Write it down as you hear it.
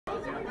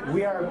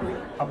we are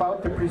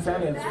about to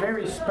present is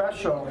very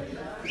special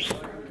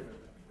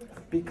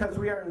because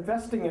we are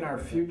investing in our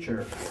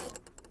future.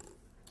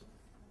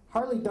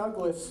 Harley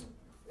Douglas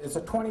is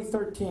a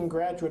 2013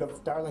 graduate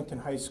of Darlington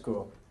High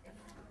School.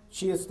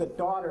 She is the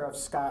daughter of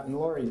Scott and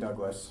Lori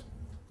Douglas.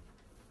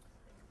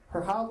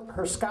 Her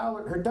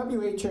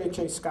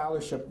WHHA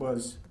scholarship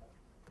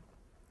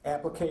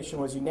application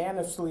was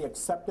unanimously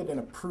accepted and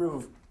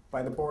approved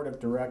by the board of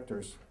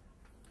directors.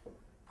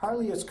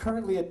 Harley is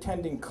currently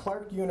attending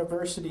Clark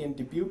University in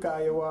Dubuque,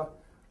 Iowa,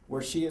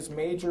 where she is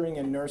majoring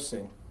in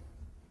nursing.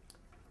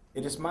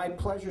 It is my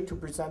pleasure to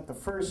present the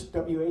first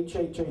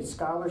WHHA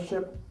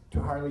scholarship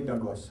to Harley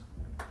Douglas.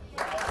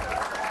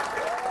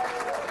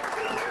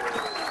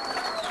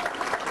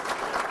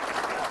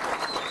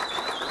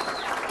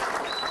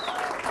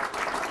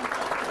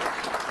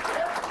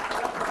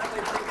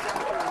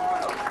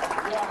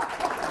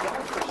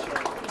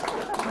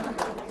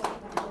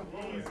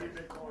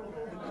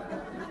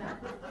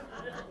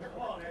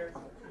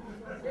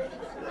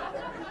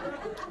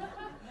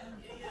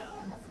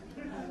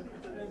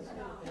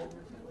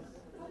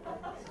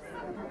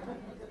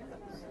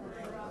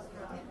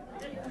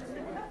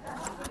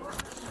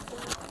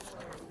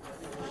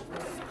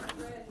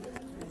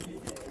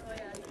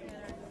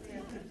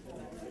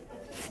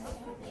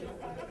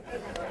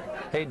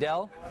 Hey,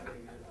 Dell.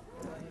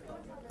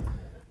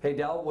 Hey,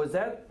 Dell, was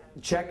that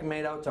check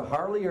made out to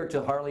Harley or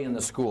to Harley in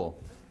the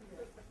school?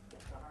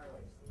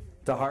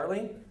 To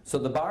Harley? So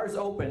the bar's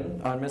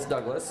open on Miss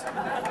Douglas.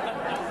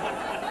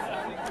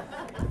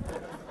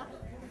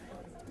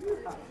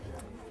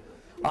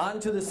 On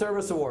to the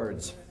service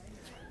awards.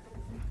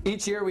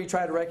 Each year we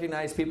try to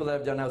recognize people that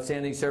have done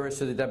outstanding service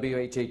to the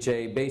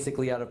WHHA,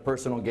 basically out of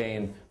personal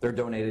gain, their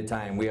donated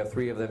time. We have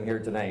 3 of them here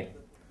tonight.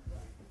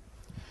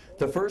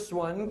 The first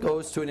one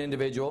goes to an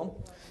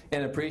individual,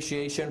 in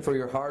appreciation for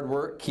your hard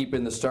work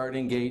keeping the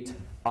starting gate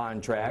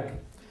on track.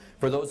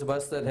 For those of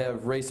us that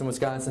have raced in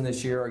Wisconsin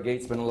this year, our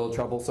gate's been a little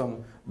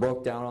troublesome.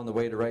 Broke down on the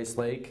way to Rice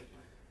Lake,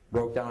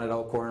 broke down at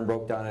Elkhorn,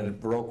 broke down at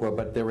Viroqua,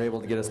 but they were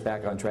able to get us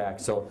back on track.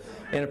 So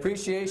in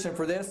appreciation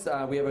for this,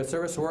 we have a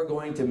service award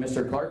going to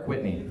Mr. Clark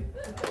Whitney.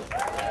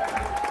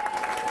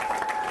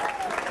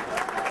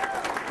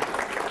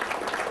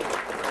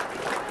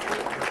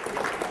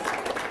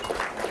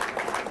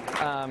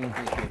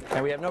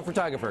 And we have no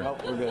photographer. No,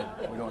 we're good.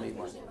 We don't need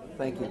one.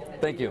 Thank you.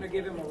 Thank you. Going to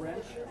give him a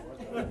wrench?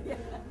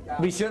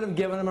 We should have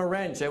given him a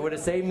wrench. It would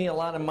have saved me a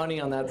lot of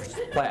money on that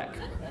plaque.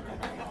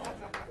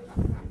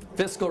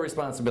 Fiscal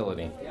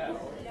responsibility.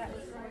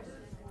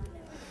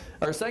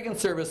 Our second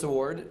service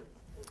award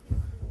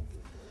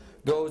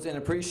goes in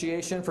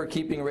appreciation for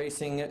keeping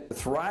racing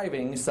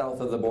thriving south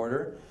of the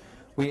border.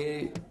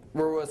 We're a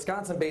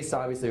Wisconsin-based,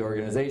 obviously,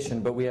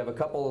 organization, but we have a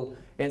couple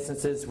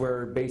instances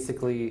where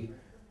basically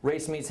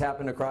race meets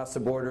happen across the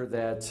border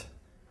that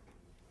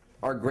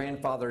are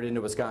grandfathered into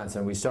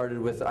Wisconsin. We started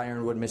with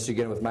Ironwood,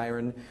 Michigan with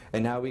Myron,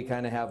 and now we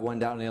kind of have one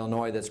down in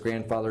Illinois that's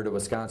grandfathered to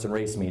Wisconsin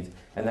race meet,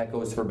 and that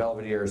goes for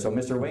Belvedere. So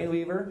Mr. Wayne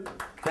Weaver,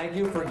 thank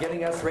you for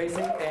getting us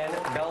racing in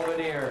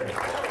Belvedere.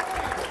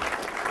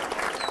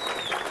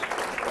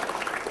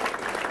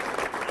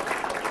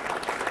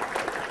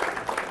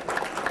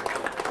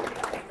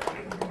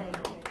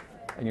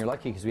 And you're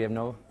lucky because we have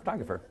no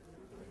photographer.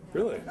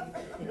 Really?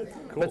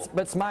 Cool.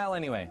 But smile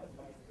anyway.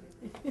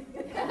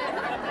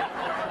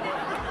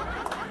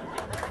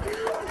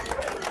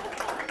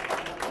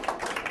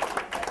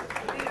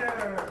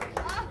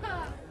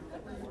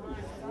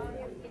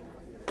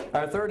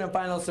 Our third and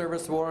final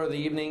service award of the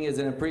evening is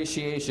an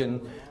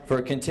appreciation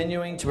for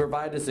continuing to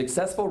provide a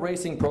successful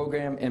racing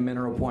program in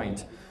Mineral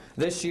Point.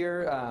 This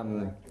year,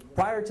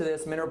 prior to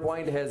this, Mineral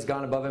Point has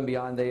gone above and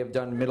beyond. They have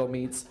done middle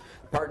meets,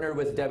 partnered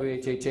with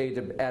WHHA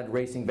to add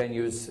racing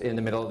venues in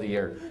the middle of the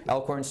year.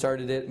 Elkhorn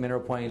started it, Mineral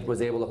Point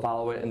was able to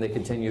follow it, and they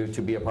continue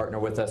to be a partner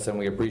with us, and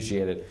we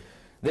appreciate it.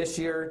 This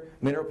year,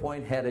 Mineral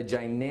Point had a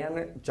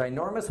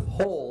ginormous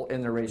hole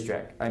in their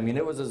racetrack. I mean,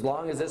 it was as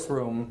long as this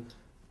room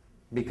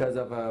because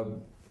of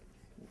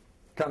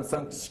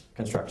some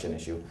construction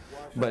issue,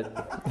 but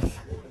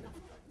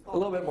a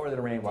little bit more than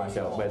a rain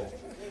washout. But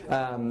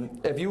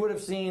if you would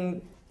have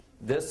seen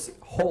this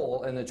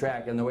hole in the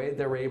track and the way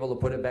they were able to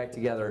put it back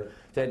together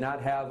to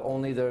not have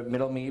only the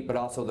middle meet but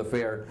also the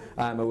fair,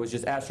 it was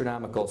just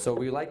astronomical. So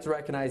we'd like to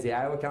recognize the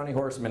Iowa County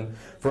Horsemen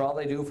for all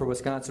they do for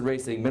Wisconsin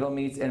racing, middle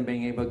meets, and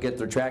being able to get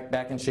their track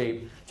back in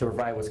shape to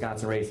provide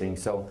Wisconsin racing.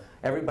 So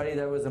everybody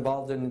that was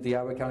involved in the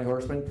Iowa County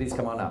Horsemen, please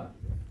come on up.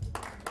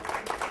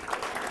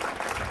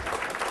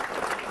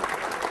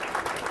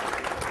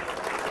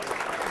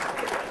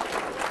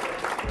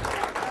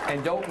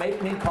 And don't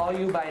make me call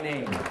you by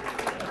name.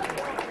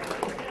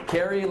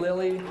 Carrie,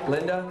 Lily,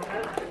 Linda.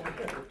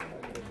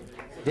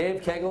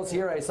 Dave Kegel's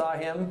here, I saw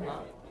him.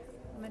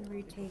 I'm going to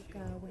retake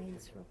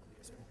Wayne's real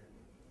quick.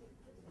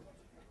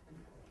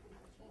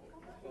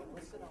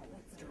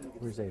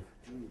 Where's Dave?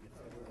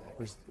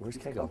 Where's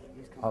Kegel?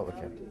 Oh,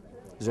 okay.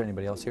 Is there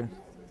anybody else here?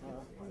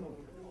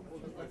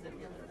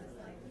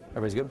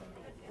 Everybody's good?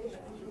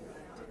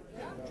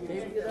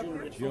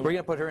 We're going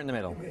to put her in the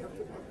middle.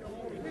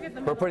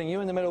 We're putting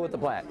you in the middle with the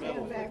plaque.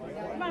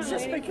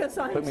 Just because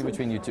I'm Put me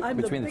between you two,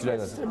 between the two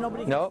biggest, diamonds.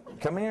 nobody Nope,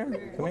 come here.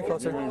 Come here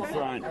closer. You're in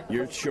front.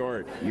 You're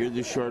short. You're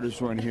the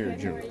shortest one here,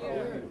 Jim.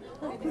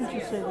 Couldn't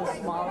you say this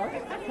smaller?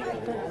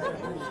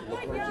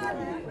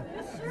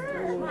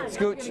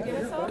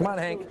 Scooch. Come on,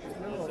 Hank.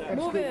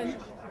 Move in.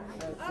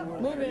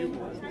 Move in.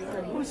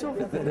 Who's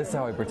over there? This is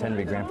how I pretend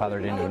to be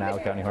grandfathered into an Iowa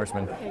County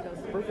horseman.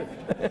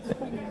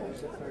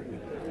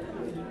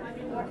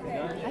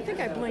 I think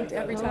I blinked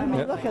every time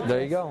I look at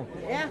There you go.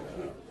 Yeah.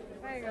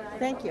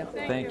 Thank you.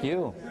 Thank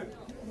you.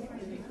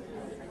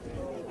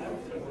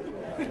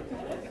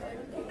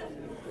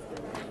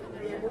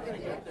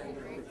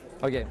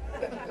 Okay.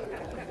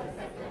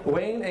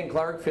 Wayne and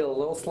Clark feel a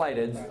little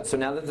slighted, so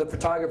now that the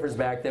photographer's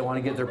back, they want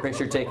to get their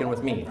picture taken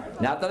with me.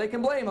 Not that I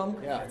can blame them.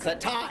 Yeah, it's a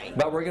tie.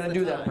 But we're going to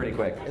do that pretty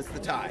quick. It's the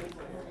tie.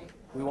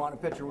 We want a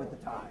picture with the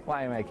tie.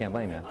 Why? I can't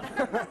blame you.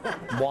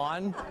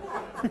 Juan?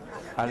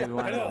 I don't even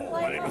want to know.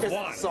 My name is It's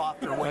Juan.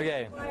 softer way.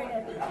 Okay.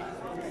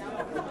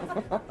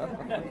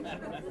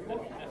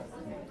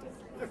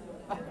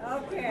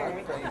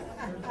 Okay.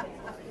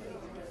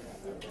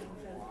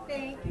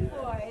 Thank you,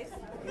 boys.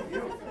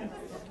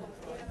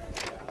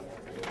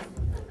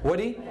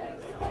 Woody?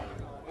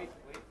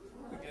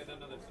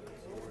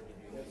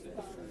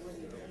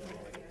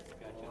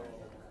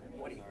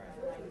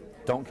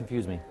 Don't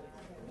confuse me.